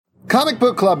Comic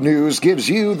Book Club News gives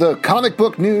you the comic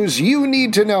book news you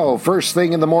need to know first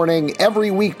thing in the morning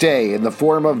every weekday in the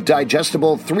form of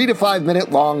digestible 3 to 5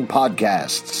 minute long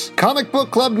podcasts. Comic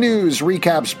Book Club News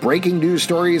recaps breaking news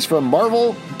stories from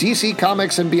Marvel, DC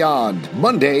Comics, and beyond,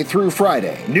 Monday through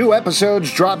Friday. New episodes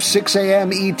drop 6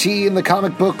 a.m. ET in the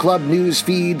Comic Book Club News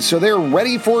feed, so they're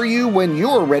ready for you when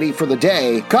you're ready for the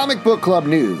day. Comic Book Club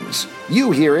News.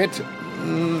 You hear it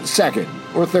second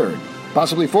or third,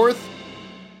 possibly fourth.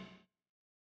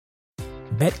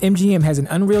 BetMGM has an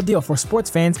unreal deal for sports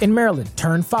fans in Maryland.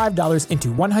 Turn $5 into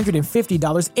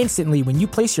 $150 instantly when you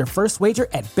place your first wager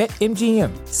at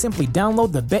BetMGM. Simply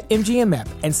download the BetMGM app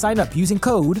and sign up using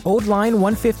code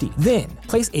OldLine150. Then,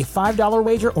 place a $5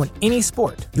 wager on any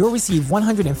sport. You'll receive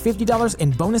 $150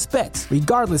 in bonus bets,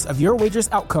 regardless of your wager's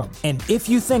outcome. And if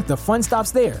you think the fun stops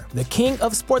there, the King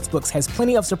of Sportsbooks has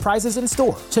plenty of surprises in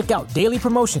store. Check out daily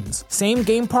promotions,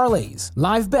 same-game parlays,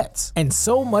 live bets, and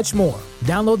so much more.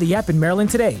 Download the app in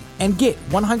Maryland today and get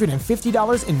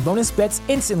 $150 in bonus bets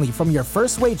instantly from your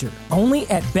first wager. Only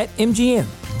at BetMGM.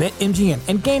 BetMGM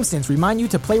and GameSense remind you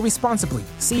to play responsibly.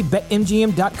 See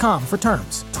BetMGM.com for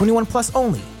terms. 21 plus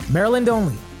only. Maryland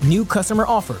only. New customer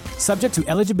offer. Subject to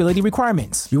eligibility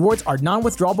requirements. Rewards are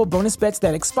non-withdrawable bonus bets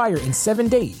that expire in 7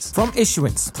 days. From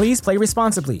issuance, please play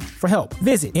responsibly. For help,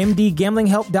 visit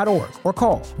mdgamblinghelp.org or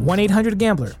call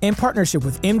 1-800-GAMBLER in partnership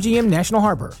with MGM National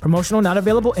Harbor. Promotional not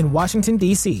available in Washington,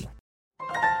 D.C.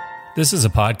 This is a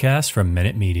podcast from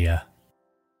Minute Media.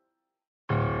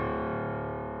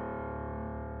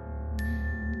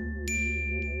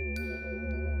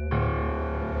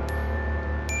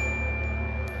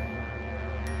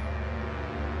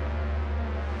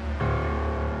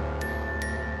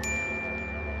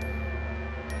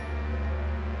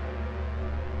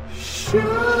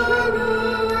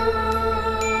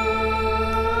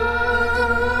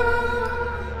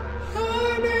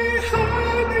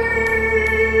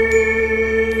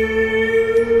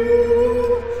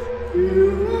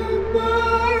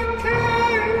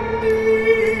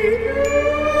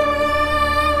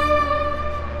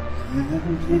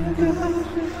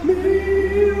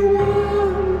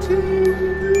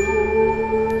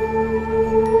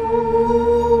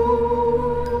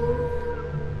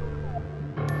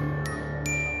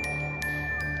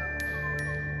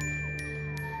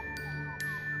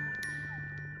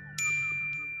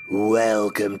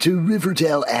 Welcome to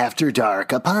Riverdale After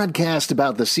Dark, a podcast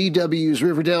about the CW's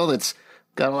Riverdale that's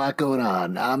got a lot going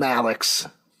on. I'm Alex.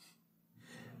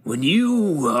 When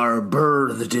you are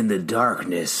birthed in the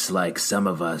darkness, like some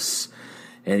of us,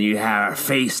 and you are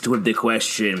faced with the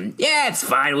question, yeah, it's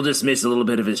fine, we'll just miss a little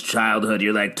bit of his childhood,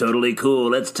 you're like, totally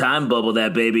cool, let's time bubble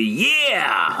that baby,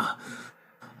 yeah!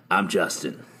 I'm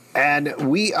Justin. And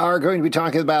we are going to be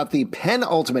talking about the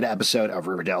penultimate episode of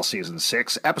Riverdale Season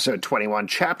 6, Episode 21,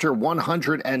 Chapter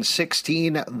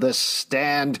 116, The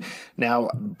Stand. Now,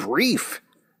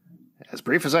 as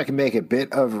brief as I can make it,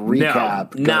 bit of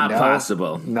recap. No, not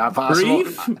possible. Not possible.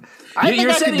 Brief?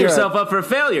 You're setting yourself up for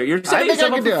failure. You're setting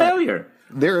yourself up for failure.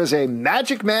 There is a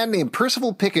magic man named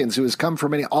Percival Pickens who has come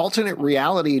from an alternate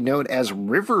reality known as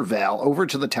Rivervale over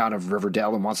to the town of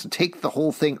Riverdale and wants to take the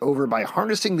whole thing over by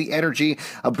harnessing the energy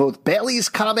of both Bailey's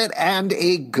Comet and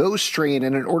a ghost train.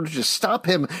 And in order to stop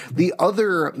him, the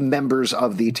other members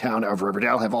of the town of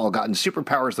Riverdale have all gotten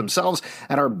superpowers themselves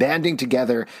and are banding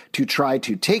together to try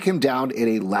to take him down in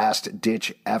a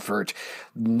last-ditch effort,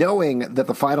 knowing that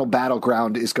the final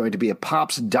battleground is going to be a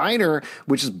Pop's Diner,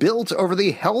 which is built over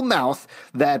the hellmouth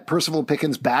that Percival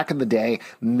Pickens back in the day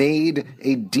made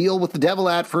a deal with the devil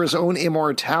at for his own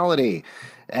immortality.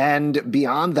 And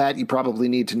beyond that, you probably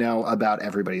need to know about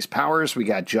everybody's powers. We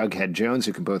got Jughead Jones,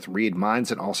 who can both read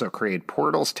minds and also create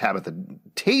portals. Tabitha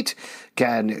Tate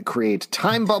can create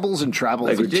time bubbles and travel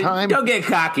through time. Don't get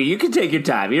cocky. You can take your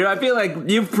time. I feel like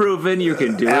you've proven you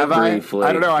can do it briefly.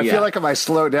 I don't know. I feel like if I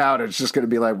slow down, it's just going to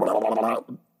be like...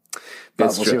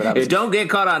 That's true. Don't get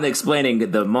caught on explaining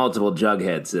the multiple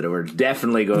Jugheads that we're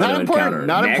definitely going to encounter.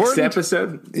 Next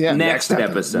episode? Yeah, next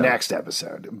episode. Next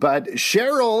episode. But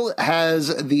Cheryl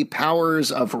has the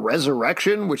powers of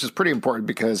resurrection, which is pretty important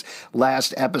because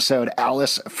last episode,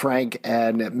 Alice, Frank,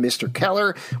 and Mr.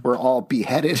 Keller were all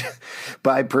beheaded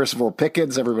by Percival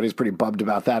Pickens. Everybody's pretty bummed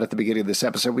about that at the beginning of this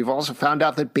episode. We've also found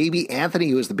out that baby Anthony,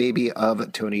 who is the baby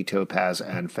of Tony Topaz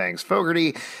and Fangs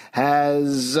Fogarty,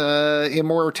 has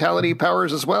immortality powers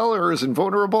as well, or is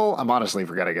invulnerable? I'm honestly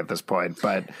forgetting at this point,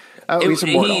 but he's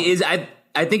immortal. He is.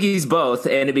 I think he's both,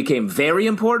 and it became very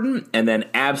important and then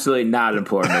absolutely not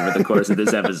important over the course of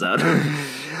this episode.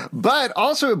 But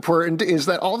also important is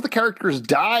that all of the characters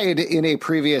died in a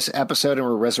previous episode and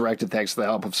were resurrected thanks to the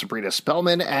help of Sabrina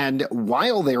Spellman. And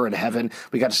while they were in heaven,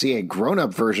 we got to see a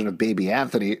grown-up version of Baby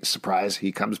Anthony. Surprise,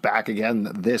 he comes back again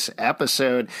this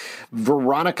episode.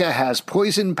 Veronica has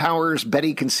poison powers.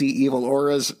 Betty can see evil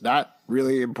auras. Not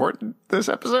really important this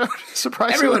episode.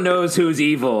 Surprisingly, everyone knows who's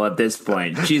evil at this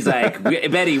point. She's like,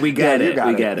 Betty, we get it.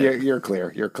 We get it. You're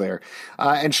clear. You're clear.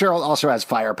 And Cheryl also has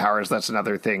fire powers. That's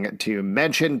another thing to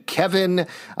mention. Kevin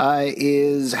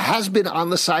has been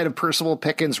on the side of Percival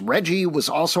Pickens. Reggie was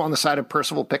also on the side of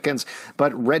Percival Pickens,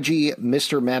 but Reggie,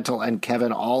 Mr. Mantle, and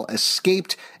Kevin all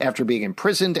escaped after being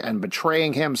imprisoned and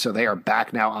betraying him, so they are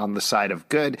back now on the side of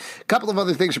good. A couple of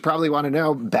other things you probably want to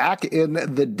know. Back in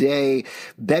the day,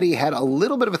 Betty had a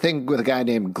little bit of a thing with a guy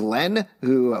named Glenn,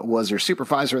 who was her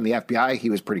supervisor in the FBI.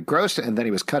 He was pretty gross, and then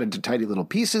he was cut into tiny little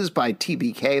pieces by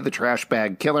TBK, the trash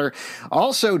bag killer.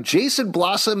 Also, Jason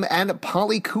Blossom and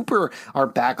Polly Cooper are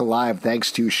back alive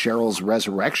thanks to Cheryl's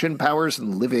resurrection powers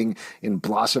and living in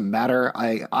Blossom Manor.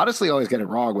 I honestly always get it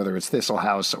wrong, whether it's Thistle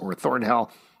House or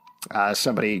Thornhill.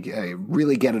 Somebody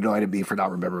really get annoyed at me for not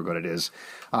remembering what it is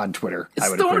on Twitter.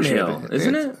 It's Thornhill,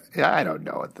 isn't it? Yeah, I don't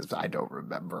know. I don't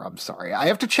remember. I'm sorry. I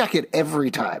have to check it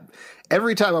every time.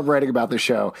 Every time I'm writing about the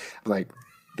show, I'm like,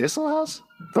 Thistle House?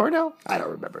 Thornhill? I don't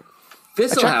remember.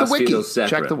 Thistle House feels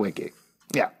separate. Check the wiki.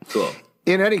 Yeah. Cool.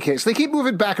 In any case, they keep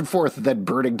moving back and forth, then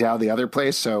burning down the other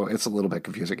place, so it's a little bit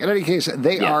confusing. In any case,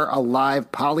 they are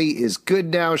alive. Polly is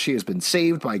good now. She has been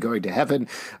saved by going to heaven.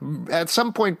 At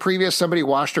some point previous, somebody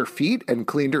washed her feet and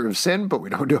cleaned her of sin, but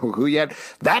we don't know who yet.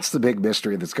 That's the big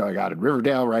mystery that's going on in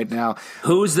Riverdale right now.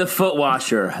 Who's the foot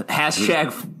washer?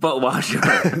 Hashtag foot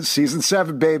washer. Season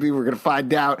 7, baby. We're going to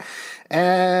find out.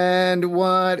 And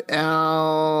what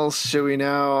else should we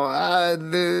know?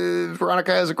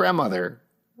 Veronica has a grandmother.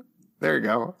 There you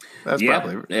go. That's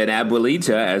probably an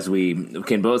abuelita, as we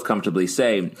can both comfortably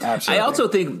say. Absolutely. I also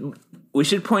think we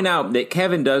should point out that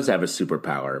Kevin does have a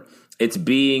superpower. It's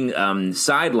being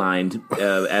sidelined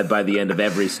by the end of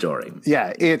every story.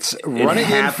 Yeah, it's running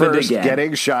in first,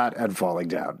 getting shot, and falling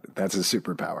down. That's his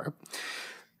superpower.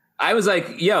 I was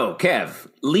like, yo, Kev,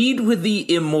 lead with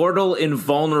the immortal,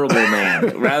 invulnerable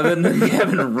man, rather than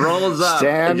Kevin rolls up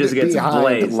and just gets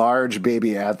blazed. Large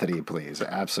baby Anthony, please.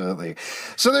 Absolutely.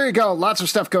 So there you go. Lots of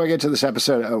stuff going into this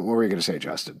episode. What were you going to say,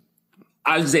 Justin?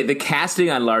 I was going to say, the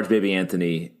casting on Large Baby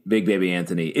Anthony, Big Baby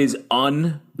Anthony, is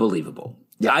unbelievable.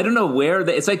 Yeah. I don't know where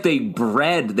it's like they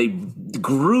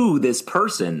grew this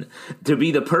person to be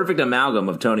the perfect amalgam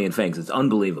of Tony and Fangs. It's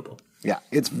unbelievable. Yeah,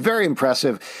 it's very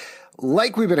impressive.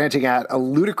 Like we've been hinting at, a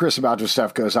ludicrous amount of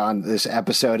stuff goes on this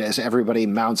episode as everybody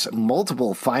mounts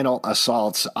multiple final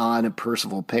assaults on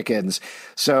Percival Pickens.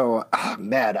 So,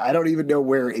 man, I don't even know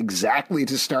where exactly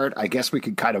to start. I guess we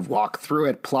could kind of walk through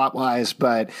it plot-wise,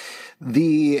 but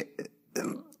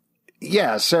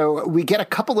so we get a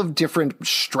couple of different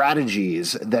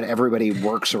strategies that everybody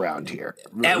works around here.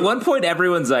 At one point,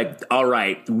 everyone's like, all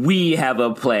right, we have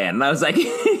a plan. And I was like,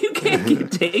 you can't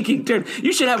keep taking turns.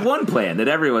 You should have one plan that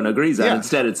everyone agrees on. Yeah.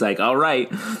 Instead, it's like, all right,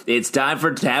 it's time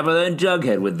for Tabitha and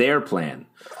Jughead with their plan.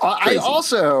 I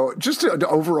also, just to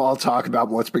overall talk about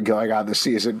what's been going on this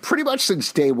season, pretty much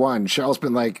since day one, Cheryl's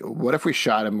been like, what if we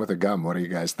shot him with a gun? What do you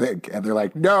guys think? And they're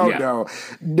like, no,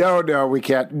 we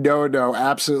can't. No,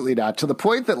 absolutely not. To the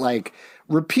point that, like,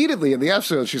 repeatedly in the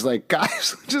episode, she's like,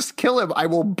 guys, just kill him. I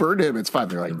will burn him. It's fine.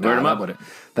 They're like, no,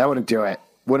 that wouldn't do it.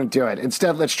 Wouldn't do it.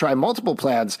 Instead, let's try multiple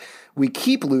plans. We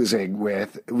keep losing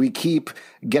we keep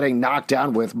getting knocked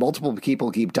down with, multiple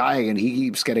people keep dying, and he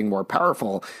keeps getting more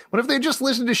powerful. What if they just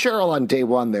listened to Cheryl on day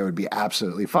one? They would be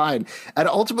absolutely fine. And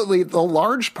ultimately, the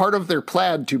large part of their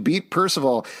plan to beat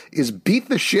Percival is beat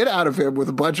the shit out of him with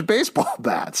a bunch of baseball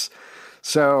bats.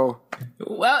 So,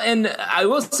 well, and I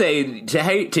will say,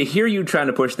 to hear you trying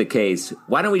to push the case,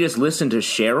 why don't we just listen to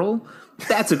Cheryl?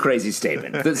 That's a crazy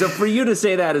statement. So for you to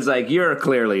say that is like, you're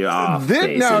clearly off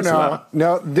base.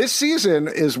 No. This season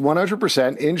is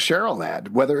 100% in Cheryl land.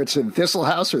 Whether it's in Thistle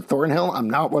House or Thornhill, I'm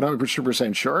not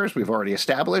 100% sure, as we've already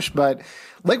established. But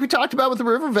like we talked about with the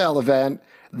Rivervale event,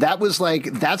 that was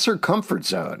like, that's her comfort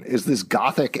zone, is this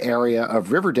gothic area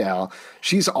of Riverdale.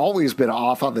 She's always been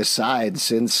off on this side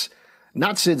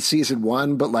not since season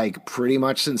one, but like pretty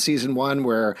much since season one,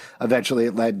 where eventually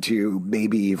it led to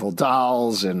maybe evil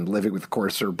dolls and living with, of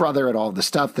course, her brother and all the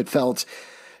stuff that felt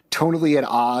tonally at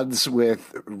odds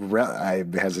with, I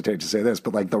hesitate to say this,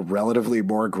 but like the relatively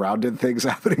more grounded things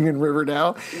happening in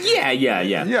Riverdale.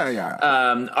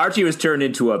 Yeah. Archie was turned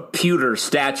into a pewter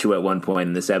statue at one point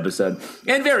in this episode,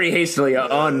 and very hastily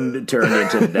unturned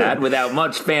into that without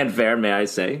much fanfare, may I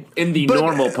say, in the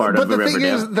normal part of Riverdale. But the thing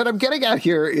is that I'm getting at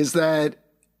here is that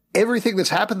everything that's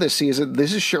happened this season,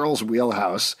 this is Cheryl's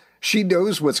wheelhouse. She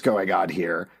knows what's going on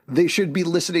here. They should be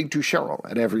listening to Cheryl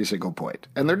at every single point,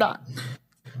 and they're not.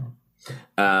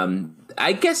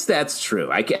 I guess that's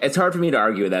true. It's hard for me to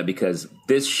argue with that because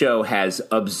this show has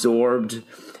absorbed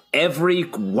every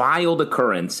wild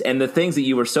occurrence and the things that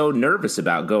you were so nervous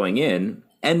about going in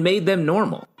and made them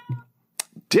normal.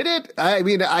 Did it? I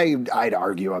mean, I'd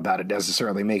argue about it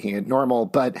necessarily making it normal,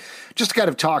 but just to kind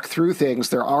of talk through things,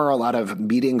 there are a lot of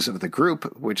meetings of the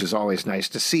group, which is always nice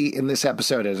to see in this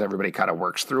episode as everybody kind of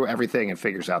works through everything and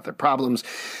figures out their problems.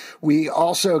 We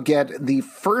also get the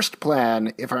first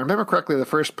plan. If I remember correctly, the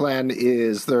first plan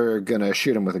is they're going to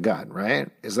shoot him with a gun, right?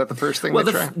 Is that the first thing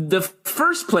they try? The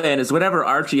first plan is whenever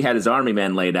Archie had his army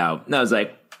men laid out. And I was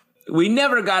like, we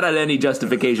never got at any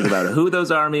justification about who those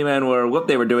army men were, what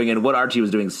they were doing, and what Archie was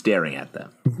doing staring at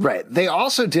them. Right. They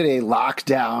also did a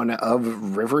lockdown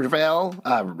of Riverdale,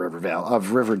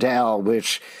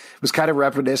 which was kind of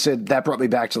reminiscent. That brought me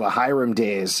back to the Hiram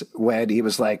days when he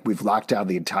was like, we've locked down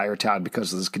the entire town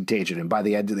because of this contagion. And by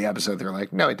the end of the episode, they're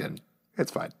like, no, he didn't.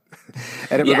 It's fine.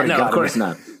 And everybody of course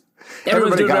not.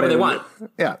 Everyone's doing whatever they want.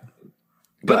 Yeah.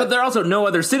 But there are also no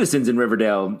other citizens in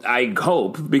Riverdale, I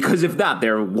hope, because if not,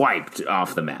 they're wiped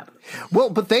off the map.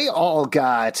 Well, but they all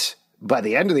got, by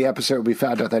the end of the episode, we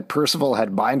found out that Percival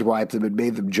had mind wiped them and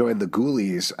made them join the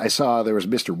Ghoulies. I saw there was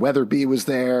Mr. Weatherby was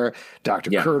there, Dr.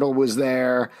 Curdle was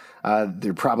there.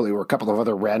 There probably were a couple of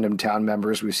other random town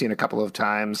members we've seen a couple of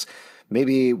times.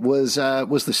 Maybe was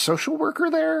the social worker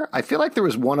there? I feel like there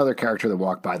was one other character that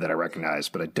walked by that I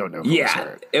recognized, but I don't know who was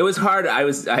there. It was hard. I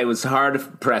was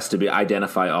hard pressed to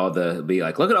identify be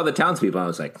like, look at all the townspeople. I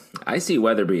was like, I see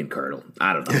Weatherby and Curdle.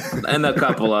 I don't know. And a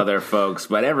couple other folks,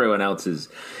 but everyone else is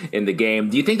in the game.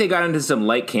 Do you think they got into some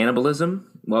light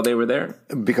cannibalism while they were there?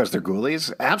 Because they're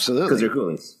ghoulies? Absolutely. Because they're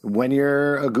ghoulies. When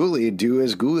you're a ghoulie, do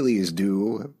as ghoulies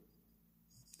do.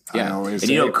 Yeah,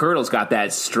 and Curdle's got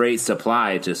that straight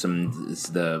supply to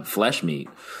the flesh meat.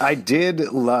 I did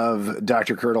love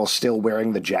Dr. Curdle still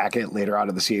wearing the jacket later on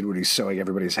in the scene when he's sewing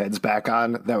everybody's heads back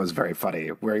on. That was very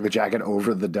funny. Wearing the jacket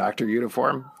over the doctor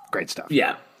uniform. Great stuff.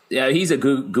 Yeah, he's a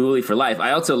ghoulie for life.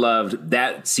 I also loved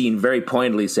that scene very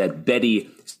pointedly said Betty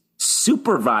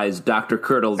supervised Dr.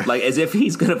 Curdle, like as if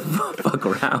he's going to fuck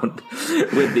around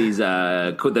with these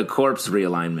the corpse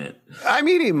realignment. I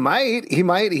mean, he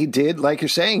might. He did, like you're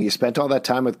saying, he spent all that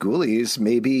time with ghoulies.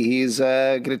 Maybe he's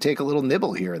going to take a little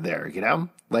nibble here and there, you know?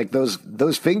 Like those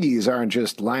fingies aren't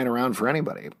just lying around for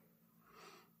anybody.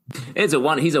 He's a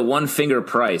one finger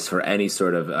price for any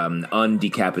sort of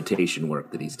undecapitation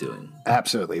work that he's doing.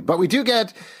 Absolutely. But we do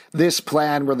get this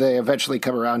plan where they eventually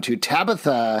come around to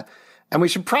Tabitha. And we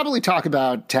should probably talk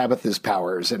about Tabitha's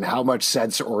powers and how much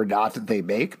sense or not they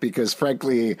make, because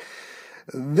frankly,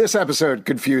 this episode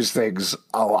confused things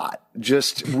a lot.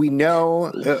 We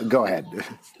know. Go ahead.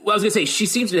 Well, I was going to say, she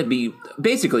seems to be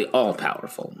basically all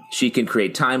powerful. She can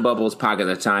create time bubbles, pocket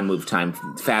the time, move time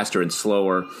faster and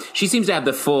slower. She seems to have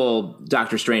the full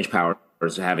Doctor Strange powers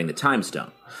of having the time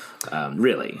stone.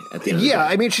 Really, at the end of the day.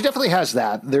 I mean, she definitely has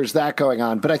that. There's that going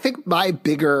on. But I think my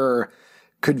bigger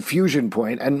confusion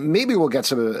point, and maybe we'll get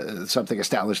something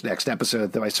established next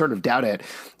episode, though I sort of doubt it,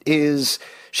 is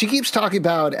she keeps talking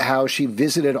about how she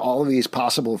visited all of these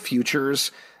possible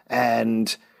futures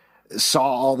and saw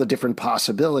all the different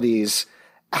possibilities.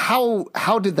 How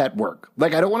did that work?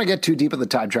 Like, I don't want to get too deep in the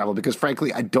time travel because,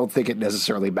 frankly, I don't think it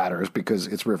necessarily matters because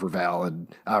it's Riverdale,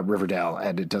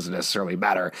 and it doesn't necessarily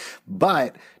matter.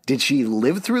 But did she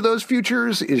live through those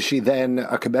futures? Is she then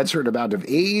a commensurate amount of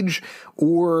age?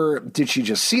 Or did she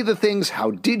just see the things?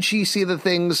 How did she see the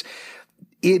things?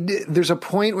 There's a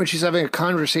point when she's having a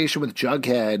conversation with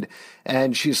Jughead,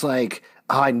 and she's like,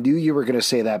 I knew you were going to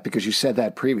say that because you said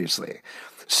that previously.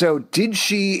 So did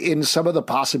she, in some of the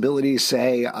possibilities,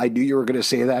 say, I knew you were going to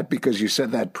say that because you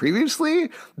said that previously,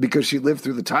 because she lived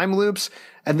through the time loops?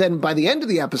 And then by the end of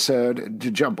the episode, to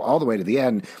jump all the way to the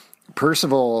end,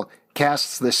 Percival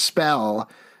casts this spell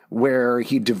where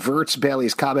he diverts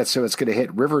Bailey's comet so it's going to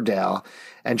hit Riverdale.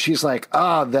 And she's like,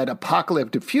 that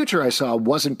apocalyptic future I saw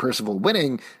wasn't Percival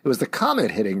winning. It was the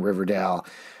comet hitting Riverdale,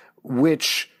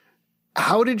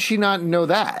 how did she not know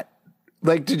that?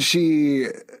 Like, did she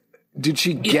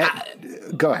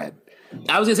get... Go ahead.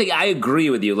 I was going to say, I agree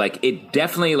with you. Like, it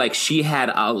definitely, like, she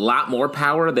had a lot more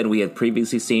power than we had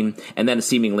previously seen, and then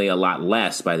seemingly a lot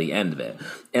less by the end of it.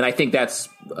 And I think that's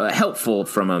helpful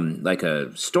from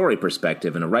a story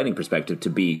perspective and a writing perspective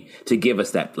to give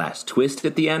us that last twist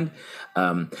at the end.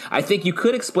 I think you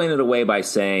could explain it away by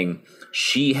saying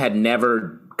she had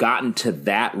never gotten to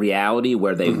that reality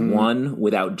where they won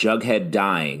without Jughead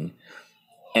dying.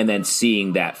 and then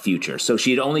seeing that future. So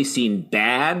she had only seen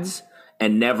bads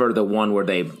and never the one where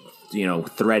they,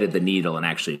 threaded the needle and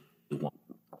actually won.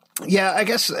 Yeah, I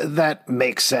guess that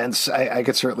makes sense. I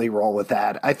could certainly roll with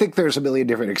that. I think there's a million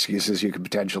different excuses you could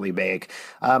potentially make.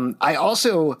 I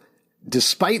also,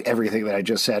 despite everything that I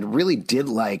just said, really did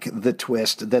like the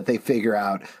twist that they figure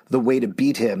out the way to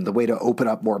beat him, the way to open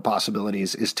up more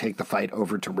possibilities is take the fight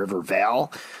over to River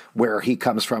Vale, where he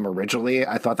comes from originally.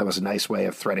 I thought that was a nice way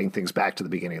of threading things back to the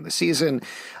beginning of the season.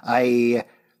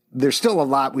 There's still a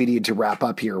lot we need to wrap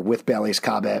up here with Bailey's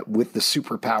Comet, with the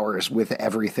superpowers, with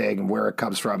everything, where it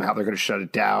comes from, how they're going to shut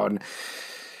it down,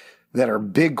 that are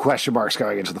big question marks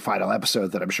going into the final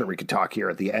episode that I'm sure we could talk here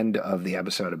at the end of the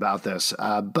episode about this.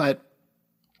 But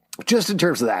just in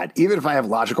terms of that, even if I have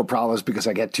logical problems because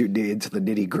I get too into the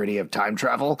nitty-gritty of time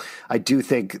travel, I do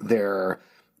think there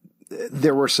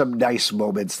were some nice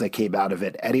moments that came out of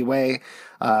it anyway.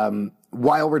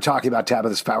 While we're talking about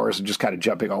Tabitha's powers and just kind of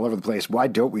jumping all over the place, why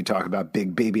don't we talk about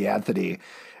Big Baby Anthony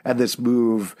and this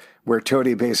move where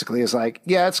Tony basically is like,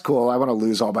 yeah, it's cool. I want to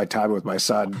lose all my time with my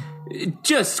son.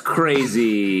 Just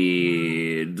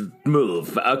crazy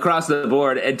move across the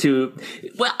board. And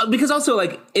because also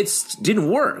it didn't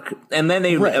work. And then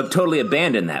they totally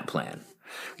abandoned that plan.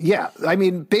 Yeah. I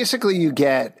mean, basically you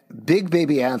get Big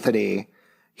Baby Anthony.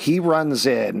 He runs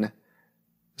in,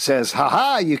 says,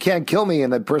 haha, you can't kill me.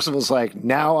 And then Percival's like,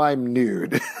 now I'm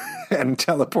nude and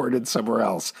teleported somewhere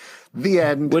else. The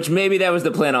end. Which maybe that was the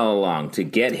plan all along, to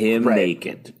get him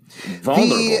naked.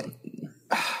 Vulnerable.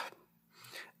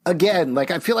 Again,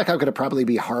 I feel like I'm going to probably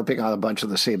be harping on a bunch of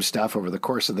the same stuff over the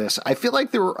course of this. I feel like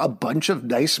there were a bunch of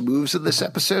nice moves in this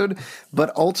episode,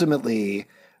 but ultimately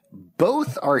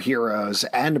both our heroes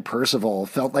and Percival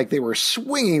felt like they were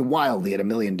swinging wildly at a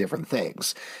million different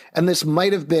things. And this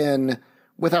might have been,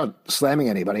 without slamming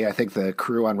anybody, I think the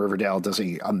crew on Riverdale does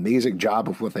an amazing job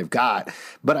of what they've got.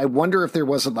 But I wonder if there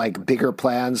wasn't bigger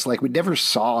plans. We never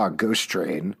saw a ghost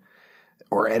train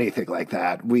or anything like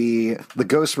that. The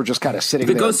ghosts were just kind of sitting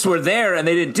there. The ghosts were there and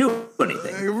they didn't do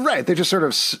anything. Right. They just sort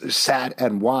of sat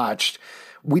and watched.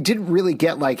 We didn't really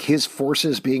get his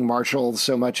forces being marshaled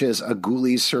so much as a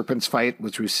Ghoulies Serpents fight,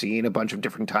 which we've seen a bunch of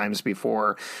different times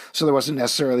before. So there wasn't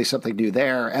necessarily something new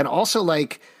there. And also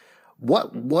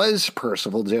what was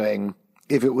Percival doing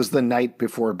if it was the night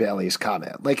before Bailey's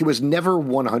Comet? It was never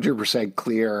 100%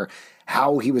 clear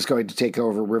how he was going to take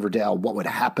over Riverdale, what would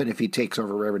happen if he takes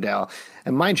over Riverdale.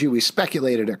 And mind you, we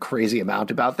speculated a crazy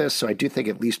amount about this, so I do think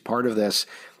at least part of this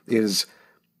is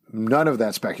none of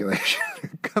that speculation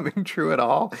coming true at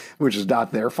all, which is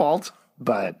not their fault.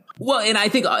 But and I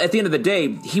think at the end of the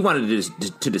day, he wanted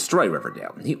to destroy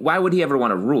Riverdale. Why would he ever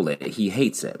want to rule it? He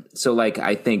hates it. So,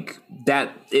 I think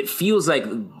that it feels like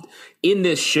in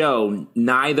this show,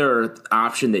 neither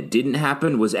option that didn't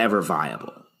happen was ever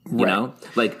viable. You know?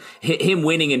 Him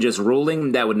winning and just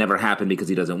ruling, that would never happen because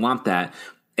he doesn't want that.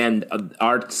 And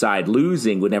our side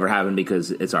losing would never happen because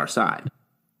it's our side.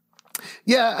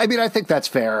 Yeah, I mean, I think that's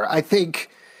fair. I think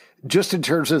just in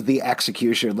terms of the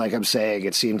execution, like I'm saying,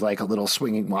 it seemed like a little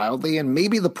swinging wildly. And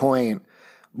maybe the point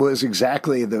was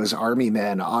exactly those army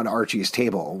men on Archie's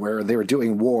table where they were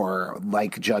doing war,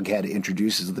 like Jughead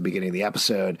introduces at the beginning of the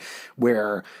episode,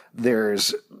 where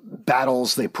there's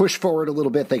battles, they push forward a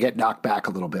little bit, they get knocked back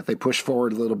a little bit. They push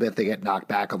forward a little bit, they get knocked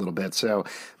back a little bit. So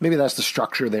maybe that's the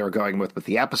structure they were going with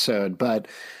the episode. But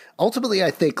ultimately,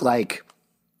 I think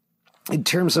in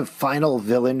terms of final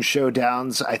villain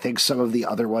showdowns, I think some of the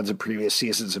other ones in previous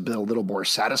seasons have been a little more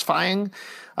satisfying.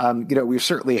 We've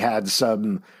certainly had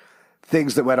some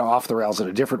things that went off the rails in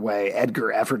a different way.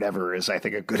 Edgar Evernever is, I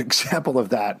think, a good example of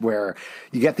that, where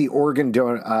you get the organ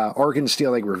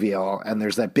stealing reveal, and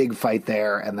there's that big fight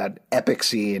there, and that epic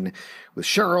scene with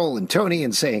Cheryl and Tony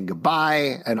and saying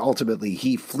goodbye, and ultimately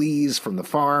he flees from the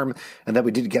farm, and then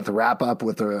we didn't get the wrap up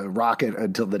with the rocket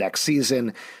until the next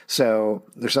season. So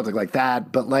there's something like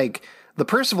that. But the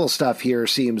Percival stuff here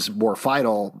seems more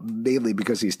final, mainly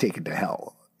because he's taken to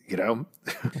hell.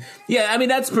 Yeah, I mean,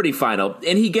 that's pretty final.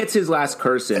 And he gets his last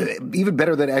curse in. Even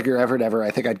better than Edgar Evernever,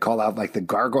 I think I'd call out the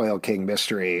Gargoyle King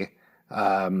mystery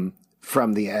from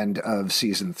the end of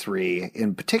season 3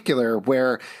 in particular,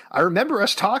 where I remember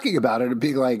us talking about it and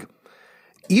being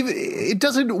even it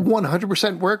doesn't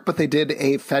 100% work, but they did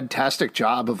a fantastic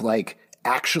job of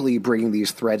actually bringing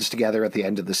these threads together at the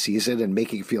end of the season and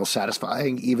making it feel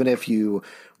satisfying, even if you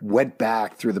went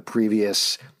back through the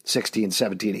previous 16,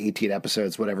 17, 18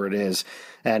 episodes, whatever it is,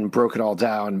 and broke it all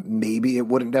down, maybe it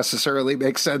wouldn't necessarily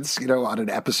make sense, on an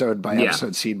episode by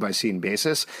episode, scene by scene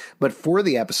basis. But for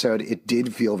the episode, it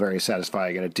did feel very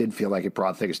satisfying, and it did feel like it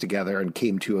brought things together and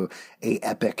came to a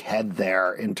epic head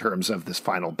there in terms of this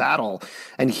final battle.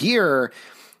 And here,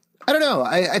 I don't know.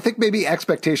 I think maybe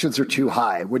expectations are too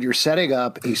high when you're setting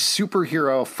up a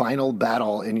superhero final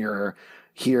battle in your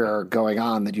here going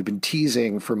on that you've been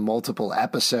teasing for multiple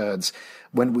episodes.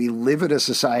 When we live in a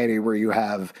society where you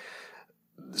have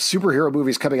superhero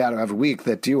movies coming out every week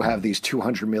that do have these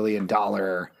 $200 million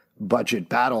budget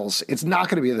battles, it's not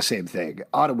going to be the same thing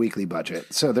on a weekly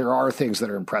budget. So there are things that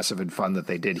are impressive and fun that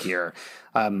they did here.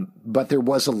 But there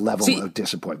was a level of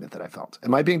disappointment that I felt.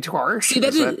 Am I being too harsh?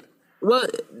 Well,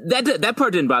 that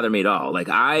part didn't bother me at all. Like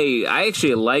I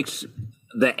actually liked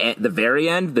the very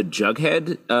end, the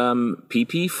Jughead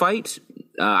PP fight.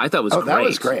 I thought was great. That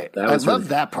was great. I love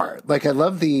that part. Like I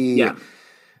love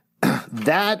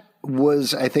that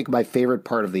was, I think, my favorite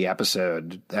part of the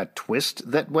episode. That twist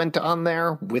that went on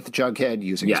there with Jughead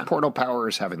using his portal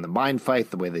powers, having the mind fight,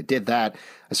 the way they did that.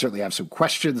 I certainly have some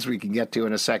questions we can get to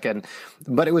in a second,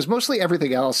 but it was mostly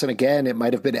everything else. And again, it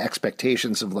might have been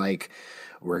expectations of like,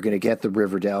 we're going to get the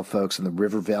Riverdale folks and the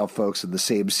Rivervale folks in the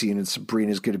same scene, and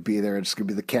Sabrina's going to be there. It's going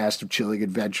to be the cast of Chilling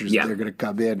Adventures. And they're going to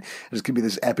come in. There's going to be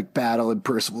this epic battle, and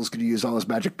Percival's going to use all his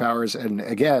magic powers. And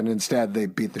again, instead, they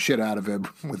beat the shit out of him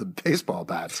with a baseball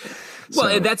bats.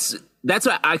 Well, that's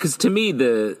what because to me,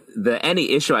 the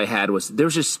any issue I had was there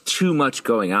was just too much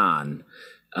going on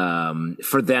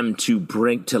for them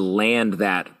to land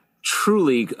that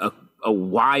truly a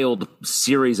wild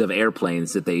series of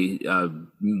airplanes that they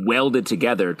welded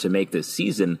together to make this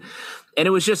season. And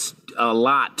it was just a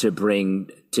lot to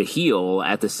bring to heel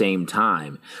at the same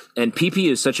time. And PP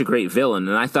is such a great villain.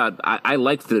 And I thought, I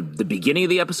liked the beginning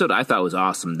of the episode. I thought it was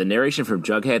awesome. The narration from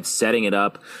Jughead, setting it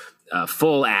up,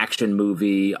 full action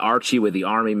movie, Archie with the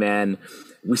army men.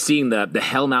 We're seeing the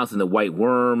Hellmouth and the White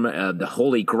Worm, the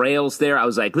Holy Grails there. I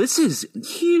was like, this is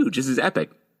huge. This is epic.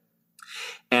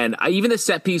 And even the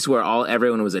set piece where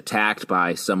everyone was attacked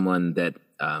by someone that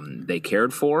they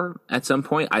cared for at some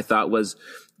point, I thought was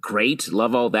great.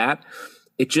 Love all that.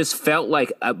 It just felt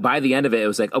like by the end of it, it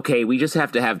was like, okay, we just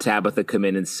have to have Tabitha come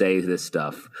in and say this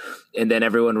stuff. And then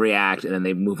everyone react, and then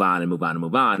they move on and move on and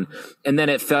move on. And then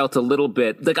it felt a little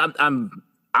bit like I'm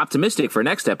optimistic for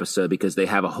next episode because they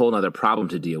have a whole other problem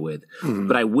to deal with. Mm-hmm.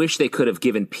 But I wish they could have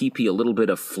given PP a little bit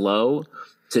of flow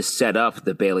to set up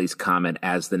the Bailey's Comet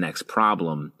as the next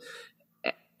problem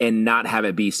and not have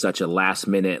it be such a last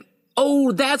minute,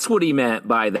 oh, that's what he meant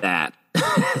by that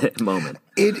moment.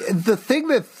 The thing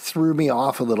that threw me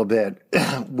off a little bit,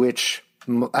 which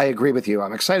I agree with you,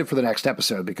 I'm excited for the next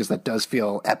episode because that does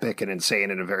feel epic and insane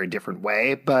in a very different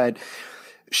way, but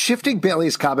shifting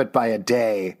Bailey's Comet by a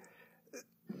day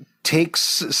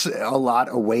takes a lot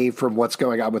away from what's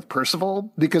going on with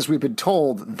Percival because we've been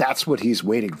told that's what he's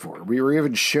waiting for. We were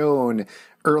even shown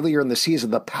earlier in the season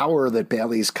the power that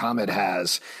Bailey's Comet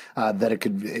has, that it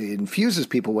infuses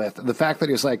people with. The fact that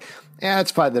he's like, it's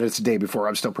fine that it's a day before,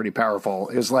 I'm still pretty powerful,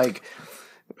 is like,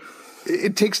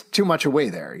 it takes too much away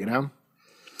there,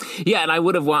 Yeah, and I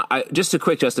would have just a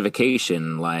quick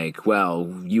justification, like,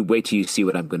 well, you wait till you see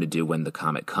what I'm going to do when the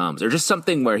comet comes, or just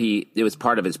something where it was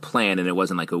part of his plan, and it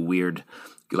wasn't like a weird,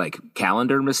 like,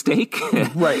 calendar mistake,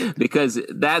 right? Because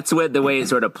that's the way it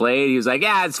sort of played. He was like,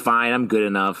 yeah, it's fine, I'm good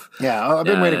enough. Yeah, I've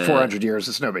been waiting 400 years.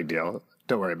 It's no big deal.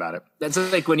 Don't worry about it. That's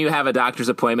like when you have a doctor's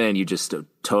appointment and you just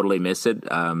totally miss it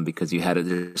because you had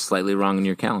it slightly wrong in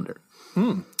your calendar.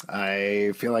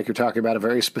 I feel like you're talking about a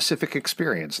very specific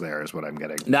experience there is what I'm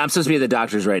getting. No, I'm supposed to be at the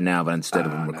doctor's right now, but instead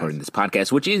of recording this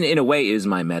podcast, which in a way is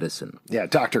my medicine. Yeah,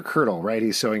 Dr. Curdle, right?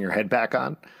 He's sewing your head back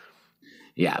on?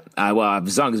 Yeah. Well,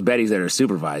 as long as Betty's there to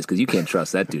supervise, because you can't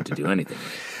trust that dude to do anything.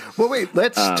 Well, wait,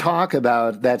 let's talk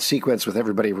about that sequence with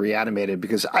everybody reanimated,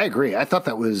 because I agree. I thought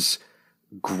that was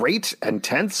great and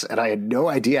tense, and I had no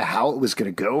idea how it was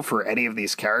going to go for any of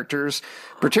these characters,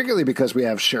 particularly because we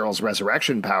have Cheryl's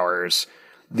resurrection powers.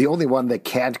 The only one that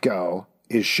can't go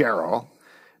is Cheryl,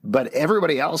 but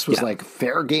everybody else was like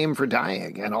fair game for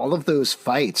dying. And all of those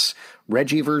fights,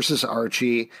 Reggie versus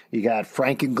Archie, you got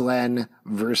Frank and Glenn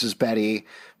versus Betty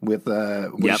with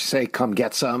what you say, come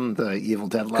get some, the Evil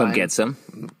Dead line. Come get some.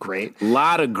 Great. A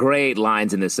lot of great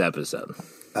lines in this episode.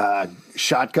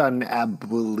 Shotgun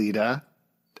Abuelita.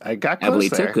 I got close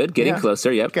there. Good. Getting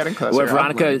closer, yep. Getting closer. Where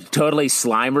Veronica totally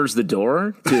slimers the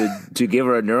door to give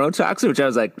her a neurotoxin, which I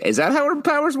was like, is that how her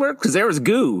powers work? Because there was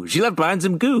goo. She left behind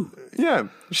some goo. Yeah,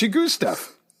 she goose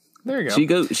stuff. There you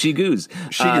go. She goose.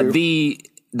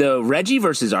 The Reggie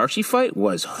versus Archie fight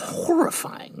was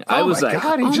horrifying. I was like,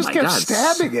 God, he just kept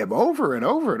stabbing him over and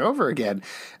over and over again.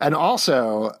 And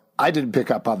also, I didn't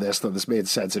pick up on this, though this made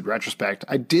sense in retrospect.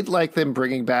 I did like them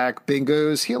bringing back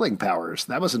Bingo's healing powers.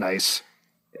 That was nice.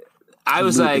 I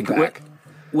was like,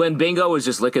 when Bingo was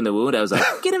just licking the wound, I was like,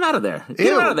 get him out of there.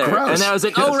 Get him out of there. Gross. And then I was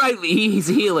like, oh, right, he's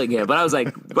healing him. But I was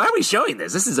like, why are we showing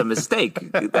this? This is a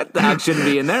mistake. That dog shouldn't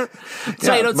be in there.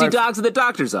 So you don't see dogs in the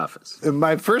doctor's office.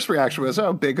 My first reaction was,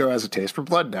 oh, Bingo has a taste for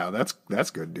blood now. That's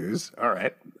good news. All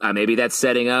right. Maybe that's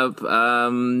setting up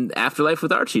Afterlife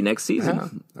with Archie next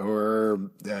season. Yeah.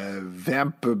 Or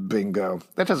Vamp Bingo.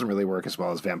 That doesn't really work as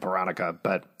well as Vampironica,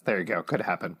 but there you go. Could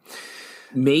happen.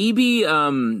 Maybe,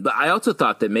 but I also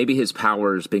thought that maybe his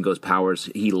powers, Bingo's powers,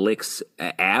 he licks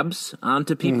abs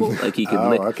onto people. Like he could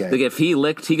lick. Okay. Like if he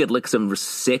licked, he could lick some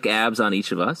sick abs on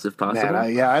each of us, if possible.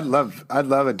 Man, I'd love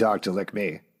a dog to lick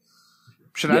me.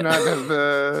 Should I not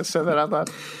have said that out loud?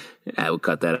 I will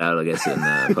cut that out, I guess,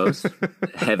 in post.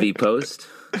 Heavy post.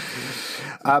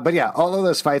 But yeah, all of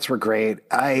those fights were great.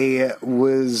 I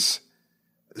was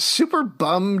super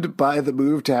bummed by the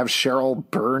move to have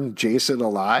Cheryl burn Jason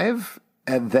alive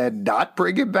and then not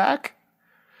bring him back.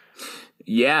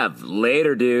 Yeah,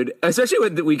 later, dude. Especially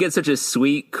when we get such a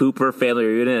sweet Cooper family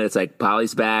reunion, and it's like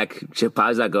Polly's back.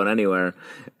 Polly's not going anywhere.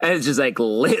 And it's just like,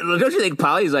 don't you think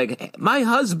Polly's like, my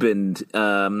husband,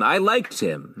 I liked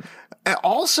him.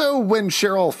 Also, when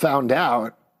Cheryl found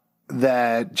out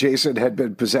that Jason had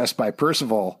been possessed by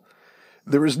Percival,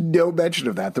 there was no mention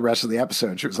of that the rest of the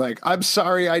episode. She was like, I'm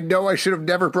sorry, I know I should have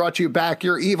never brought you back.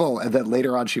 You're evil. And then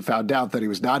later on, she found out that he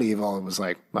was not evil and was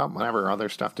like, well, whatever, other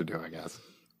stuff to do, I guess.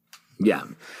 Yeah.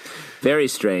 Very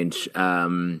strange.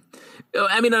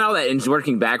 I mean, and all that, and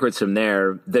working backwards from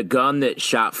there, the gun that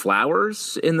shot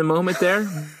Flowers in the moment there,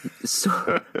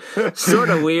 sort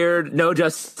of weird, no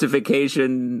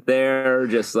justification there,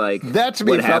 just like that to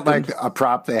me felt like a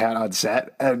prop they had on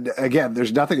set. And again,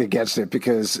 there's nothing against it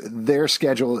because their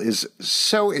schedule is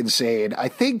so insane. I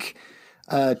think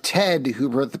Ted, who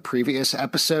wrote the previous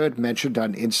episode, mentioned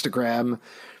on Instagram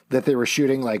that they were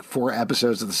shooting like 4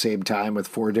 episodes at the same time with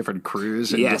 4 different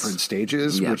crews in different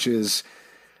stages, which is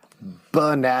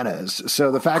bananas.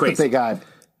 So the fact that they got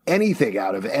anything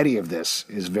out of any of this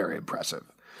is very impressive.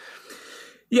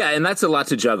 Yeah, and that's a lot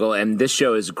to juggle, and this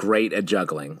show is great at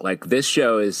juggling. Like, this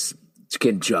show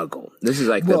can juggle. This is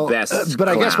like the best. But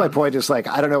I guess my point is, like,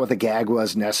 I don't know what the gag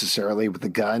was necessarily with the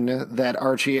gun that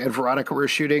Archie and Veronica were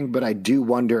shooting, but I do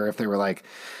wonder if they were like,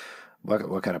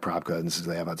 what kind of prop guns do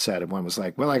they have on set? And one was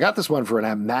like, well, I got this one for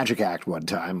a magic act one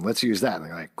time. Let's use that. And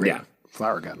they're like, great. Yeah.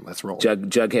 Flower gun. Let's roll.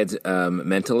 Jughead's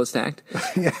mentalist act.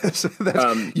 Yes.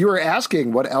 You were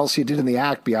asking what else he did in the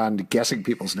act beyond guessing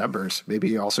people's numbers. Maybe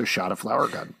he also shot a flower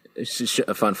gun. It's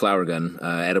a fun flower gun,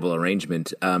 edible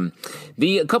arrangement. A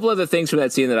couple other things from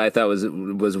that scene that I thought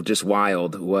was just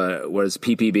wild was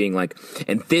PP being like,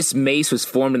 and this mace was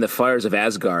formed in the fires of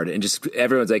Asgard, and just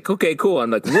everyone's like, okay, cool.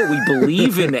 I'm like, what? We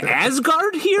believe in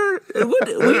Asgard here?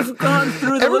 We've gone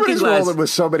through the looking glass. Everybody's rolling with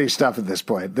so many stuff at this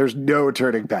point. There's no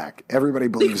turning back. Everybody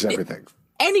believes everything.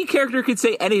 Any character could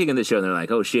say anything in the show, and they're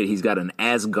like, oh, shit, he's got an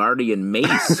Asgardian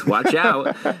mace. Watch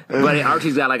out. But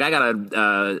Archie's got, like, I got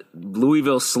a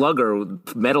Louisville Slugger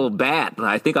metal bat.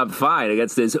 I think I'm fine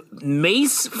against this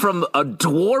mace from a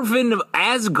dwarven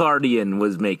Asgardian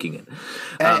was making it.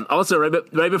 Also,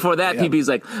 right before that, PP's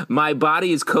like, my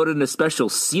body is coated in a special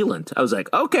sealant. I was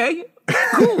like, okay,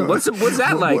 cool. What's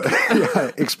that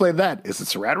like? Explain that. Is it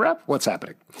saran wrap? What's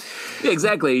happening? Yeah,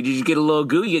 exactly. Did you get a little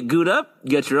goo? You get gooed up?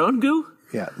 You got your own goo?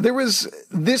 Yeah,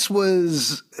 this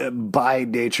was by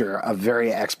nature a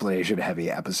very explanation heavy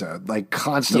episode. Like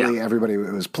constantly everybody,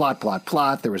 it was plot.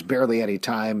 There was barely any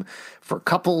time for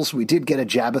couples. We did get a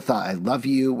Jabitha, I love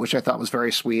you, which I thought was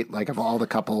very sweet. Like of all the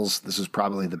couples, this is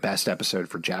probably the best episode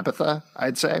for Jabitha,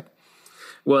 I'd say.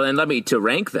 Well, and to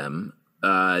rank them,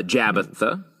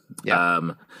 Jabitha,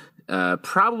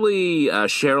 probably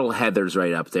Cheryl Heather's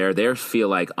right up there. They feel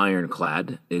like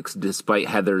ironclad, despite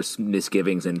Heather's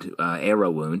misgivings and arrow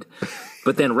wound.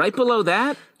 But then right below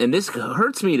that, and this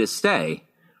hurts me to say,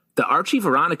 the Archie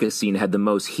Veronica scene had the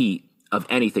most heat of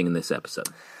anything in this episode.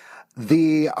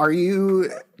 Are you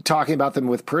talking about them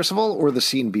with Percival or the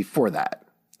scene before that?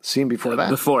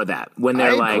 Before that, when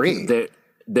they're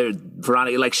they're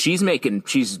Veronica, like she's making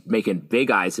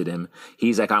big eyes at him.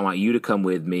 He's like, I want you to come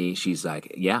with me. She's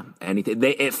like, yeah, anything.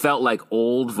 It felt like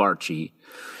old Varchi.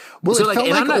 Well, so it felt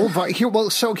like old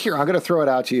Varchi. Here, I'm going to throw it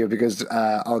out to you because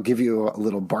I'll give you a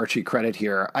little Barchi credit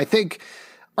here. I think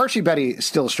Archie Betty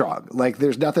still strong. Like,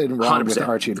 there's nothing wrong 100%. with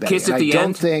Archie and Betty. Kiss at the I don't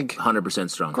end, think 100%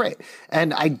 strong. Great.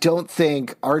 And I don't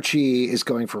think Archie is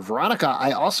going for Veronica.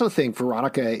 I also think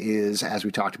Veronica is, as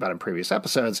we talked about in previous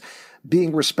episodes,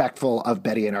 being respectful of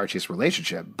Betty and Archie's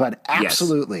relationship. But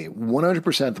absolutely,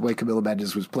 100% the way Camila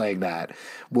Mendes was playing that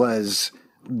was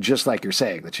just like you're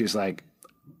saying, that she's like,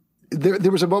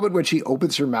 there was a moment when she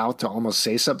opens her mouth to almost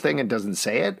say something and doesn't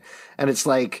say it. And it's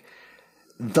like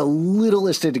the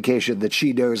littlest indication that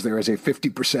she knows there is a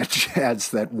 50% chance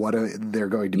that they're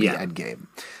going to be endgame,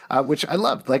 which I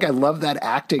love. Like, I love that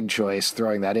acting choice,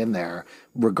 throwing that in there,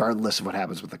 regardless of what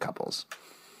happens with the couples.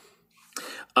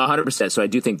 100%. So I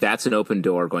do think that's an open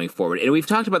door going forward. And we've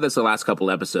talked about this the last couple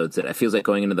episodes, that it feels like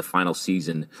going into the final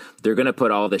season, they're going to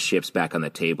put all the ships back on the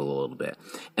table a little bit.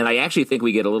 And I actually think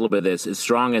we get a little bit of this, as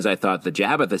strong as I thought the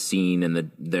Jabba scene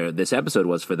and this episode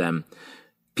was for them.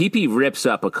 PP rips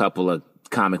up a couple of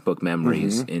comic book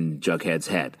memories in Jughead's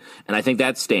head. And I think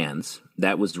that stands.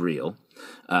 That was real.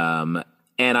 And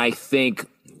I think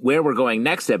where we're going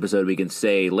next episode, we can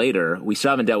say later, we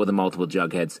still haven't dealt with the multiple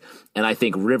Jugheads, and I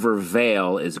think River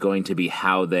Vale is going to be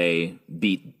how they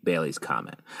beat Bailey's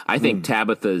Comet. I think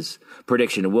Tabitha's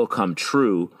prediction will come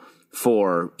true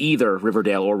for either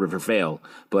Riverdale or River Vale,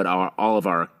 but all of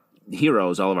our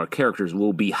heroes, all of our characters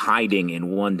will be hiding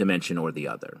in one dimension or the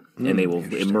other, and they will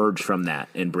emerge from that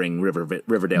and bring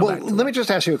Riverdale back. Let me just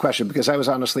ask you a question, because I was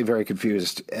honestly very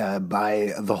confused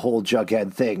by the whole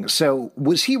Jughead thing. So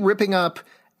was he ripping up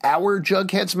our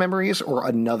Jughead's memories or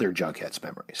another Jughead's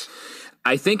memories?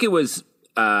 I think it was,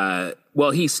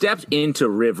 he stepped into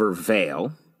River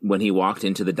Vale when he walked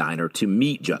into the diner to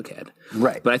meet Jughead.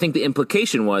 Right. But I think the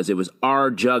implication was it was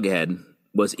our Jughead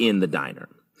was in the diner.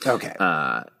 Okay.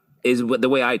 Is the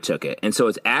way I took it. And so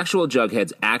it's actual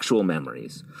Jughead's actual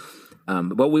memories.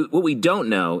 But what we don't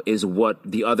know is what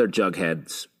the other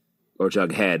Jugheads or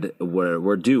Jughead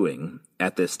were doing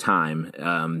at this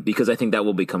time, because I think that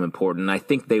will become important. And I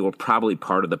think they were probably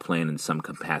part of the plan in some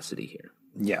capacity here.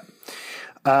 Yeah.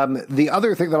 The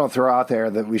other thing that I'll throw out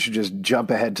there that we should just jump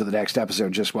ahead to the next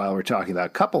episode just while we're talking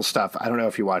about couple stuff. I don't know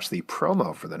if you watched the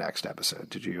promo for the next episode.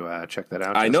 Did you check that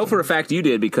out? I know for a fact you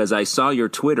did, because I saw your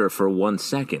Twitter for 1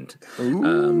 second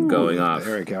going off.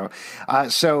 There we go.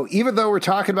 So even though we're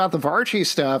talking about the Varchie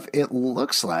stuff, it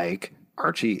looks like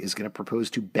Archie is going to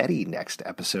propose to Betty next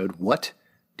episode. What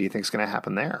do you think is going to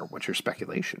happen there? What's your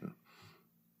speculation?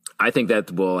 I think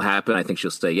that will happen. I think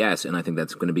she'll say yes, and I think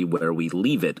that's going to be where we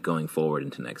leave it going forward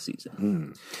into next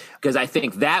season. Because I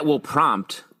think that will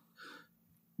prompt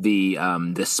the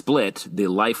split, the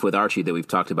life with Archie that we've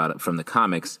talked about from the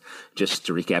comics. Just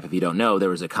to recap, if you don't know, there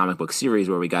was a comic book series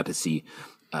where we got to see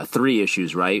 3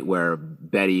 issues, right, where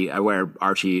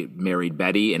Archie married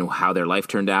Betty and how their life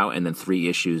turned out, and then 3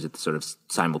 issues sort of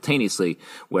simultaneously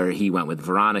where he went with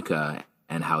Veronica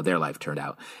and how their life turned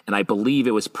out. And I believe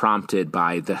it was prompted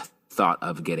by the thought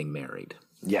of getting married.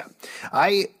 Yeah,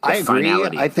 I agree.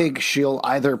 Finality. I think she'll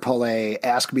either pull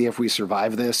ask me if we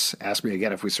survive this, ask me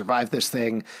again if we survive this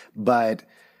thing, but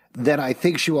then I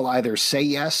think she will either say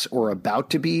yes or about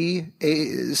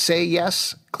to say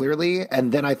yes, clearly,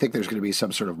 and then I think there's going to be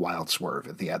some sort of wild swerve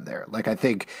at the end there. Like, I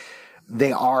think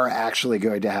they are actually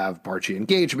going to have Archie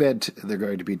engagement, they're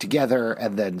going to be together,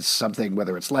 and then something,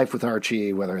 whether it's life with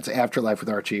Archie, whether it's afterlife with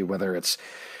Archie, whether it's,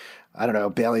 I don't know,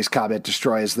 Bailey's Comet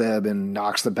destroys them and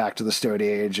knocks them back to the Stone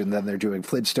Age, and then they're doing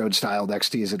Flintstone style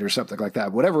next season or something like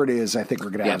that. Whatever it is, I think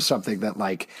we're going to have something that,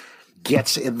 like,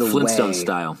 gets in the Flintstone way.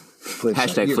 Style.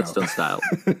 Flintstone, Hashtag Flintstone style.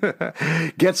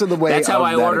 Gets in the way. That's how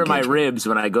I order engagement. my ribs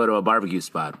when I go to a barbecue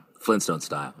spot. Flintstone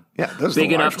style. Yeah, those big are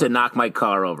the enough large to ones. knock my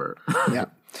car over. Yeah.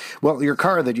 Well, your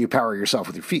car that you power yourself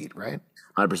with your feet, right?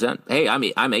 100%. Hey,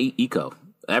 I'm eco.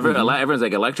 Everyone's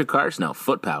like, electric cars? No,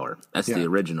 foot power. That's the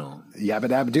original. Yabba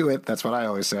dabba do it. That's what I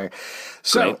always say.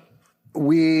 So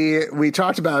Great. we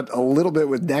talked about a little bit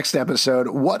with next episode.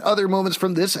 What other moments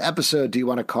from this episode do you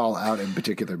want to call out in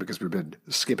particular? Because we've been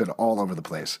skipping all over the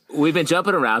place. We've been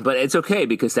jumping around, but it's okay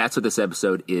because that's what this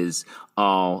episode is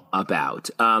all about.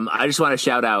 I just want to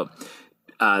shout out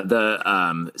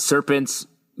the Serpents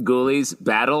Ghoulies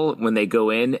battle when they go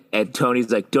in and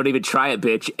Tony's like, don't even try it,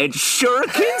 bitch, and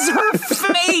shurikens her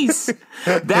face.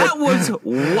 That was,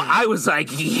 I was like,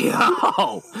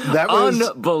 yo, that was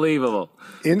unbelievable.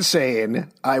 Insane.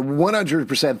 I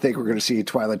 100% think we're going to see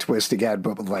Twyla Twist again,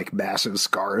 but with like massive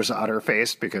scars on her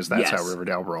face, because that's how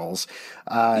Riverdale rolls.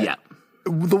 Yeah.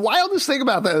 The wildest thing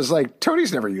about that is, like,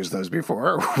 Tony's never used those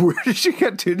before. Where did she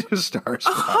get 2 new stars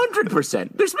from?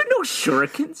 100%. There's been no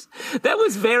shurikens. That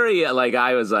was very, like,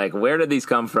 I was like, where did these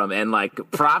come from? And, like,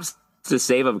 props to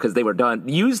save them because they were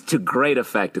used to great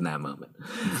effect in that moment.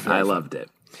 I loved it.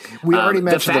 We already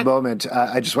mentioned the moment.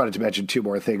 I just wanted to mention two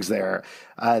more things there.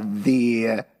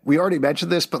 We already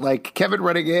mentioned this, but like Kevin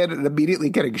running in and immediately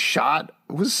getting shot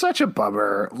was such a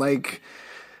bummer. Like,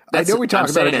 I know we talk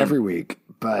about it every week,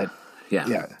 but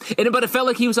yeah. But it felt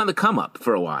like he was on the come up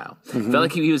for a while. It felt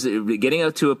like he was getting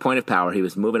up to a point of power. He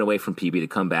was moving away from PB to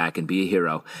come back and be a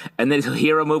hero. And then his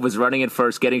hero move was running in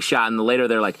first, getting shot, and later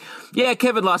they're like, "Yeah,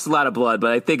 Kevin lost a lot of blood,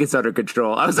 but I think it's under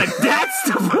control." I was like,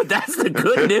 "That's the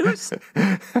good news.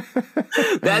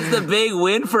 That's the big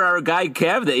win for our guy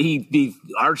Kev. That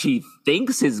Archie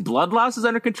thinks his blood loss is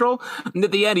under control." And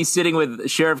at the end, he's sitting with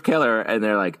Sheriff Keller, and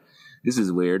they're like, "This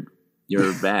is weird.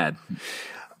 You're bad."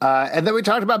 And then we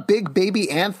talked about Big Baby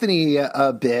Anthony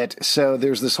a bit. So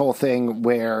there's this whole thing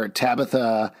where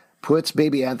Tabitha puts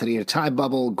Baby Anthony in a time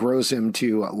bubble, grows him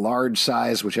to a large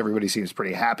size, which everybody seems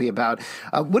pretty happy about.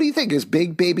 What do you think? Is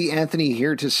Big Baby Anthony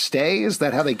here to stay? Is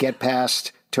that how they get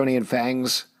past Tony and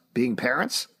Fangs being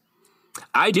parents?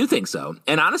 I do think so.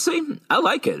 And honestly, I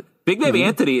like it. Big Baby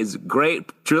Anthony is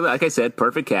great. Truly, like I said,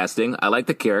 perfect casting. I like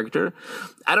the character.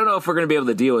 I don't know if we're going to be able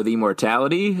to deal with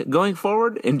immortality going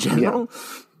forward in general. Yeah.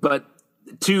 But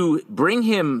to bring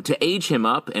him, to age him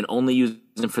up and only use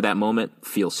him for that moment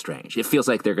feels strange. It feels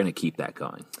like they're going to keep that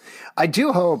going. I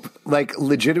do hope, like,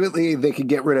 legitimately they can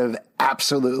get rid of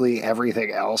absolutely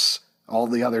everything else, all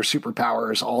the other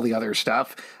superpowers, all the other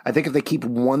stuff. I think if they keep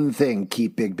one thing,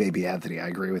 keep Big Baby Anthony. I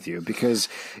agree with you, because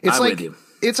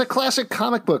it's a classic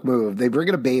comic book move. They bring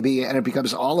in a baby and it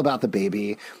becomes all about the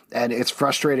baby, and it's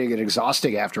frustrating and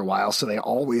exhausting after a while. So they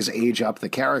always age up the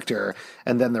character,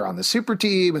 and then they're on the super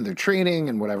team and they're training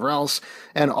and whatever else.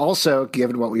 And also,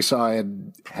 given what we saw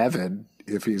in Heaven,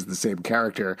 if he's the same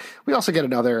character, we also get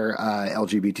another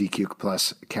LGBTQ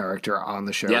plus character on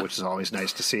the show, which is always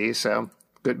nice to see. So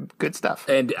good stuff.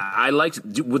 And I liked,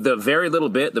 with the very little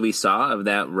bit that we saw of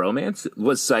that romance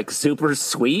was like super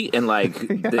sweet, and like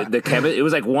it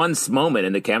was like one moment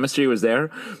and the chemistry was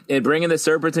there. And bringing the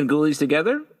Serpents and Ghoulies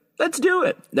together, let's do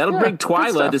it. That'll bring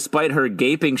Twyla, despite her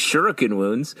gaping shuriken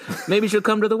wounds. Maybe she'll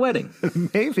come to the wedding.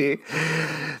 Maybe.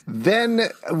 Then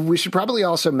we should probably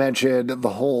also mention the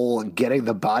whole getting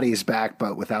the bodies back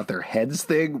but without their heads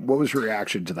thing. What was your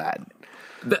reaction to that?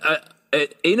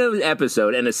 In an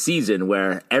episode and a season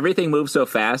where everything moves so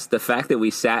fast, the fact that we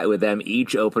sat with them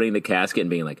each opening the casket and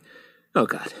being like, "Oh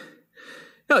God,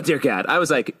 oh dear God," I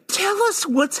was like, "Tell us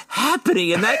what's happening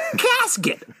in that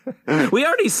casket." We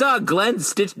already saw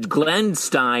Glenenstein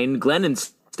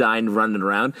running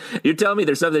around. You're telling me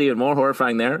there's something even more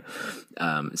horrifying there?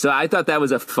 So I thought that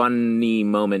was a funny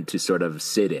moment to sort of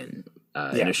sit in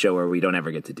a show where we don't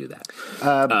ever get to do that.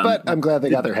 But I'm glad they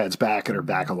got their heads back and are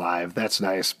back alive. That's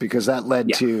nice, because that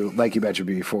led to, like you mentioned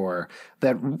before,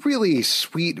 that really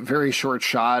sweet, very short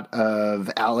shot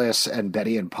of Alice and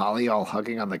Betty and Polly all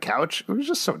hugging on the couch. It was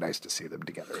just so nice to see them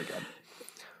together again.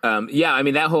 I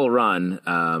mean, that whole run,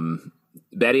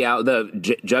 Betty out,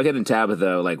 Jughead and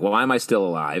Tabitha, like, "Why am I still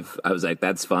alive?" I was like,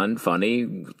 that's fun,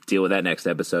 funny. Deal with that next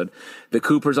episode. The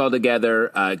Coopers all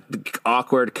together,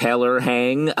 awkward Keller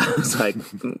hang. I was like,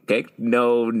 okay,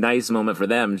 no nice moment for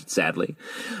them, sadly.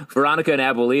 Veronica and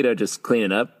Abuelita just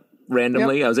cleaning up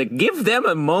randomly. Yep. I was like, give them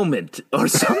a moment or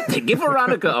something. Give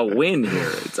Veronica a win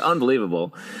here. It's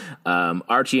unbelievable.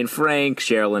 Archie and Frank,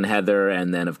 Cheryl and Heather,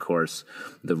 and then, of course,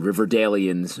 the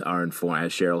Riverdalians are informed,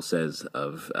 as Cheryl says,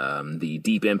 of the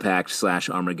Deep Impact /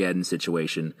 Armageddon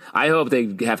situation. I hope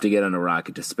they have to get on a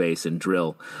rocket to space and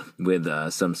drill with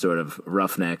some sort of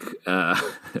roughneck.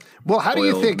 Well, how do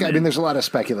you think? I mean, there's a lot of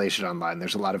speculation online.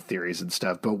 There's a lot of theories and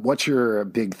stuff. But what's your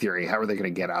big theory? How are they going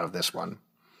to get out of this one?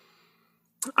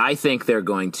 I think they're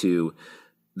going to.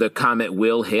 The comet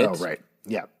will hit. Oh, right.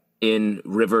 Yeah. In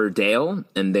Riverdale,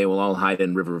 and they will all hide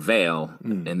in Rivervale,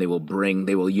 and they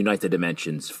will unite the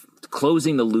dimensions,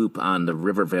 closing the loop on the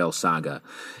Rivervale saga.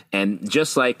 And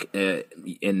just like,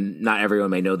 and not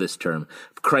everyone may know this term,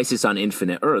 Crisis on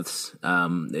Infinite Earths,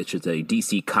 it's just a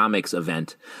DC Comics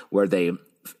event where they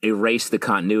erase the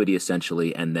continuity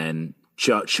essentially, and then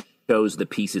chose the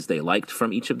pieces they liked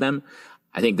from each of them.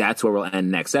 I think that's where we'll end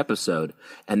next episode,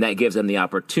 and that gives them the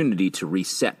opportunity to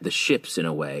reset the ships in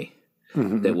a way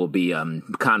that will be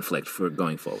conflict for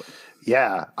going forward.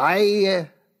 Yeah, I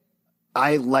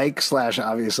like /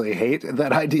 obviously hate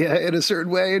that idea in a certain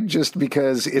way, just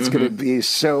because it's going to be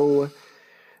so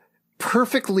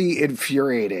perfectly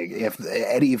infuriating if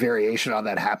any variation on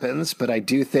that happens. But I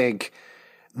do think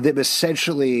them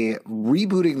essentially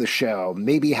rebooting the show,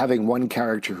 maybe having one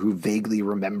character who vaguely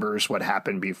remembers what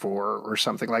happened before or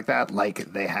something like that,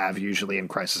 like they have usually in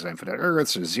Crisis on Infinite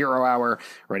Earths or Zero Hour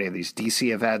or any of these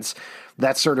DC events,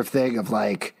 that sort of thing of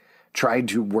like trying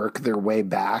to work their way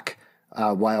back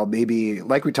while maybe,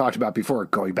 like we talked about before,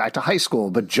 going back to high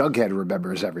school, but Jughead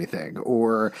remembers everything,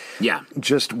 or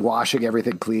just washing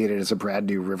everything clean and it's a brand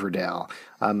new Riverdale.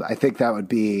 I think that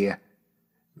would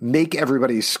make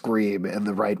everybody scream in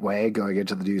the right way going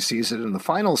into the new season. And the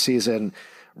final season,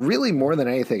 really more than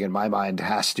anything in my mind,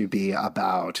 has to be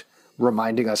about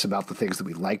reminding us about the things that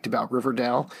we liked about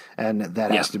Riverdale. And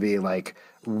that has to be like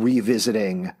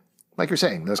revisiting, like you're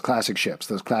saying, those classic ships,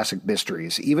 those classic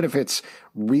mysteries, even if it's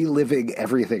reliving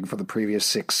everything for the previous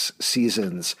 6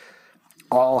 seasons,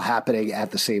 all happening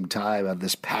at the same time of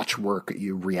this patchwork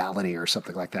reality or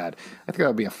something like that. I think that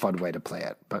would be a fun way to play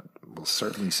it, but we'll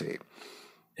certainly see.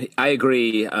 I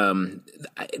agree.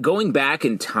 Going back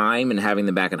in time and having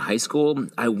them back in high school,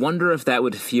 I wonder if that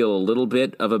would feel a little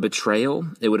bit of a betrayal.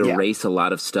 It would erase a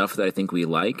lot of stuff that I think we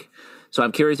like. So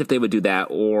I'm curious if they would do that,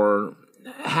 or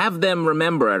have them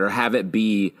remember it, or have it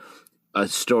be the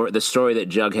story that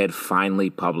Jughead finally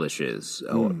publishes,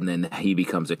 and then he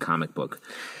becomes a comic book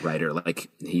writer like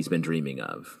he's been dreaming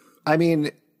of. I mean,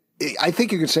 I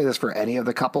think you could say this for any of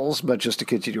the couples, but just to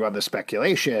continue on the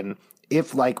speculation,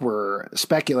 if, like we're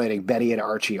speculating, Betty and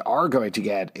Archie are going to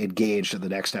get engaged in the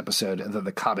next episode and then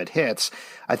the comet hits,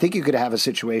 I think you could have a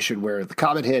situation where the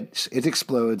comet hits, it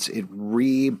explodes, it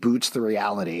reboots the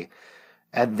reality,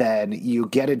 and then you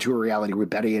get into a reality where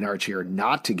Betty and Archie are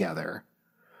not together,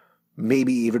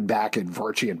 maybe even back in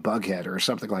Varchie and Bughead or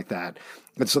something like that.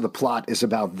 And so the plot is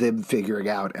about them figuring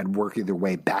out and working their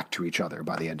way back to each other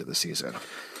by the end of the season.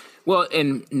 Well,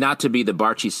 and not to be the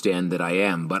Barchi stan that I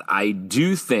am, but I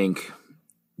do think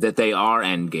that they are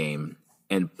endgame,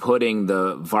 and putting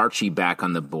the Varchie back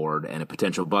on the board and a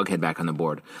potential Bughead back on the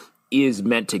board is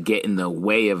meant to get in the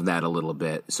way of that a little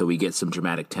bit, so we get some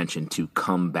dramatic tension to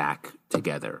come back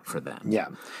together for them. Yeah.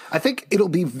 I think it'll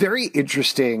be very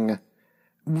interesting.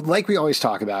 Like we always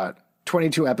talk about,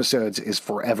 22 episodes is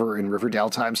forever in Riverdale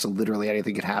time, so literally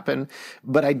anything can happen.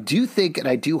 But I do think, and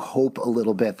I do hope a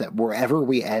little bit, that wherever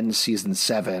we end season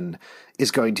 7 is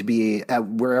going to be,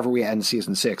 wherever we end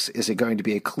season 6, is it going to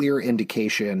be a clear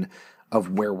indication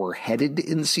of where we're headed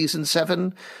in season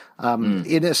 7,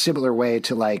 in a similar way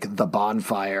to like the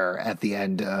bonfire at the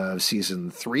end of season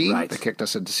 3 that kicked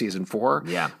us into season 4,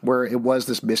 where it was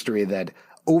this mystery that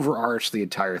overarched the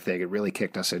entire thing. It really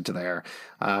kicked us into there.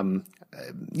 However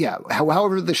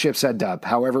the ships end up,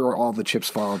 however all the chips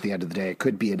fall at the end of the day, it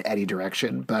could be in any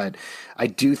direction. But I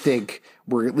do think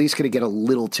we're at least going to get a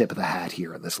little tip of the hat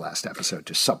here in this last episode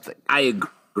to something. I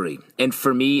agree. And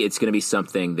for me, it's going to be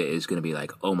something that is going to be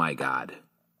like, oh my God,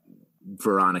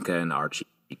 Veronica and Archie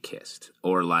kissed,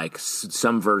 or like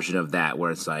some version of that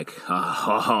where it's like,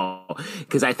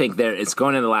 because I think it's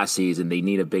going into the last season. They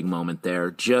need a big moment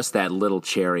there. Just that little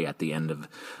cherry at the end of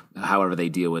however they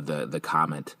deal with the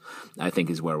comment, I think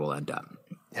is where we'll end up.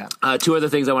 Yeah. 2 other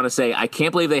things I want to say. I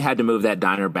can't believe they had to move that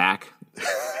diner back.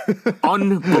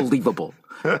 Unbelievable.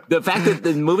 The fact that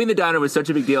moving the diner was such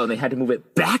a big deal and they had to move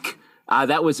it back.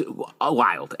 That was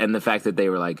wild. And the fact that they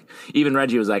were like, even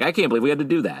Reggie was like, I can't believe we had to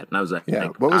do that. And I was like,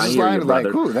 what was his line? Like,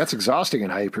 ooh, that's exhausting in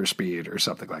hyperspeed or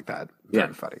something like that.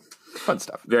 Very funny. Fun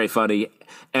stuff. Very funny.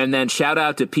 And then shout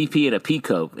out to PP and a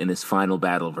Peacoat in his final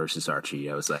battle versus Archie.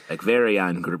 I was like very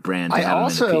on brand. I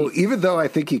also, even though I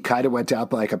think he kind of went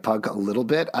out like a punk a little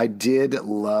bit, I did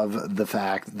love the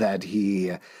fact that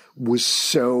he was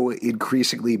so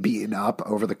increasingly beaten up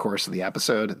over the course of the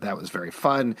episode. That was very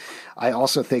fun. I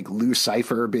also think Lou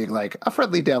Cipher being like a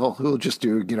friendly devil who will just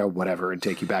do, whatever and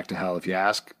take you back to hell if you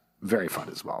ask. Very fun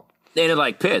as well. And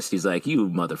like pissed. He's like, you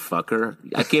motherfucker.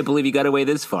 I can't believe you got away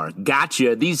this far.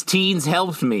 Gotcha. These teens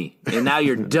helped me. And now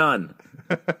you're done.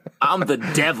 I'm the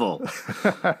devil.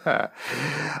 So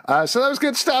that was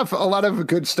good stuff. A lot of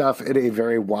good stuff in a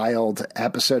very wild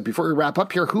episode. Before we wrap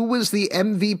up here, who was the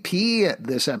MVP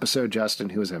this episode, Justin?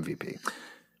 Who was MVP?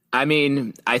 I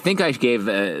mean, I think I gave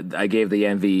the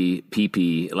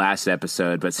MVP last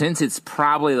episode, but since it's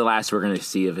probably the last we're going to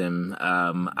see of him,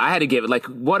 I had to give it,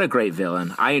 what a great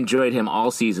villain. I enjoyed him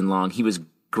all season long. He was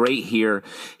great here.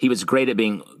 He was great at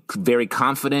being very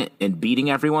confident and beating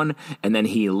everyone, and then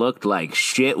he looked like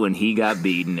shit when he got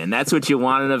beaten, and that's what you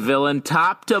want in a villain,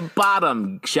 top to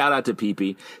bottom. Shout out to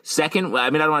PP. Second, I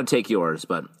don't want to take yours,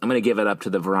 but I'm going to give it up to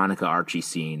the Veronica Archie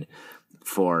scene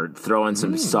for throwing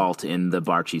some salt in the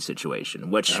Barchi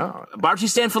situation, which Barchi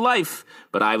stand for life.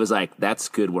 But I was like, that's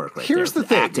good work right Here's there. The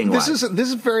thing. Acting-wise. This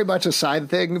is very much a side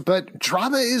thing, but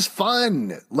drama is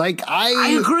fun.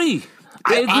 I agree.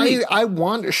 I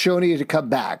want Shoni to come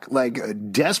back,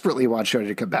 desperately want Shoni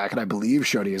to come back, and I believe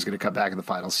Shoni is going to come back in the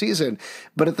final season.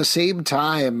 But at the same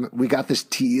time, we got this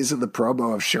tease in the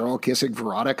promo of Cheryl kissing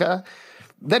Veronica.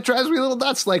 that drives me a little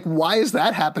nuts. Like, why is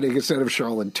that happening instead of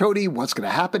Cheryl and Tony? What's going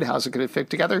to happen? How's it going to fit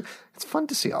together? It's fun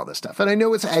to see all this stuff. And I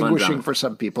know it's anguishing for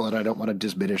some people, and I don't want to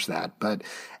diminish that. But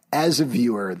as a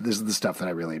viewer, this is the stuff that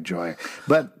I really enjoy.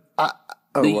 But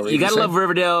you got to love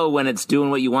Riverdale when it's doing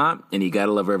what you want, and you got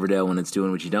to love Riverdale when it's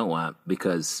doing what you don't want,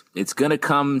 because it's going to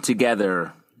come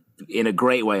together in a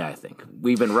great way, I think.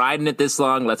 We've been riding it this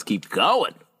long. Let's keep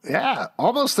going. Yeah,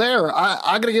 almost there.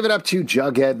 I'm going to give it up to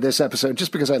Jughead this episode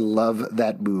just because I love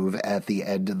that move at the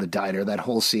end of the diner, that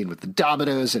whole scene with the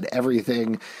dominoes and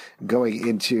everything going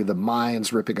into the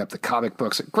mines, ripping up the comic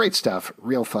books. Great stuff.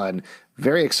 Real fun.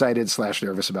 Very excited /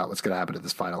 nervous about what's going to happen in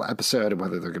this final episode and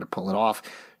whether they're going to pull it off.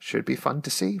 Should be fun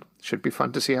to see. Should be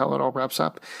fun to see how it all wraps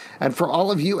up. And for all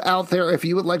of you out there, if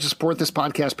you would like to support this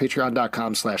podcast,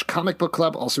 patreon.com/Comic Book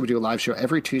Club. Also, we do a live show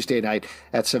every Tuesday night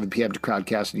at 7 p.m. to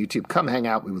Crowdcast on YouTube. Come hang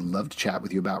out. We would love to chat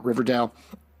with you about Riverdale.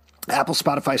 Apple,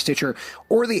 Spotify, Stitcher,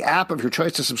 or the app of your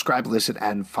choice to subscribe, listen,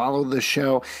 and follow the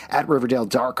show at Riverdale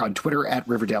Dark on Twitter, at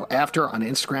Riverdale After on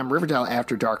Instagram, Riverdale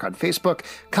After Dark on Facebook,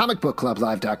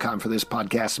 comicbookclublive.com for this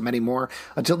podcast, and many more.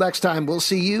 Until next time, we'll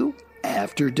see you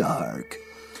after dark.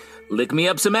 Lick me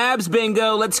up some abs,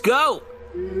 bingo. Let's go.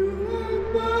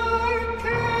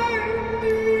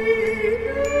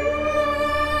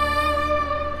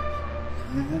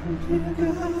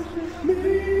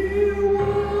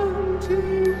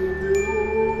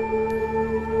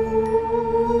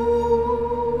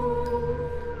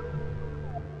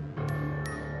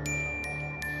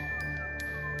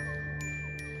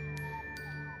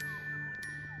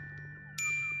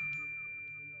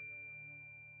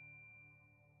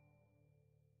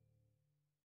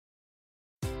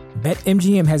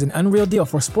 BetMGM has an unreal deal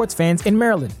for sports fans in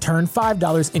Maryland. Turn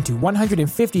 $5 into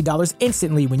 $150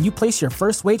 instantly when you place your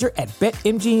first wager at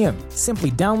BetMGM. Simply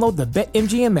download the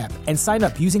BetMGM app and sign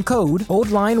up using code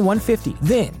OldLine150.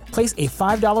 Then, place a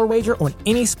 $5 wager on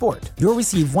any sport. You'll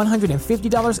receive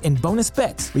 $150 in bonus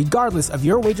bets, regardless of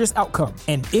your wager's outcome.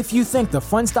 And if you think the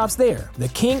fun stops there, the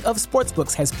king of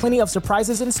sportsbooks has plenty of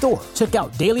surprises in store. Check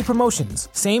out daily promotions,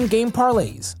 same-game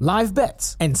parlays, live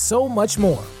bets, and so much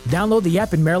more. Download the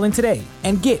app in Maryland today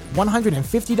and get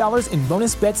 $150 in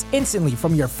bonus bets instantly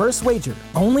from your first wager.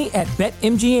 Only at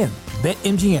BetMGM.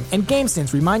 BetMGM and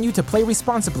GameSense remind you to play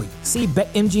responsibly. See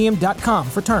BetMGM.com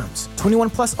for terms. 21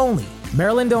 plus only.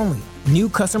 Maryland only. New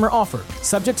customer offer.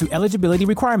 Subject to eligibility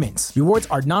requirements. Rewards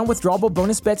are non-withdrawable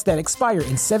bonus bets that expire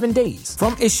in 7 days.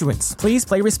 From issuance, please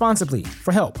play responsibly.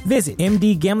 For help, visit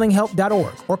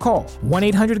mdgamblinghelp.org or call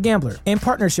 1-800-GAMBLER in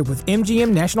partnership with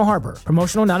MGM National Harbor.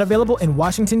 Promotional not available in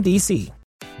Washington, D.C.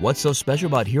 What's so special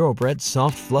about Hero Bread's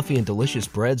soft, fluffy, and delicious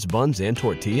breads, buns, and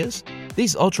tortillas?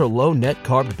 These ultra-low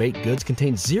net-carb baked goods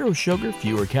contain zero sugar,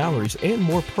 fewer calories, and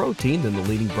more protein than the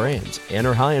leading brands, and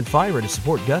are high in fiber to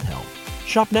support gut health.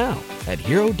 Shop now at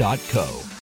Hero.co.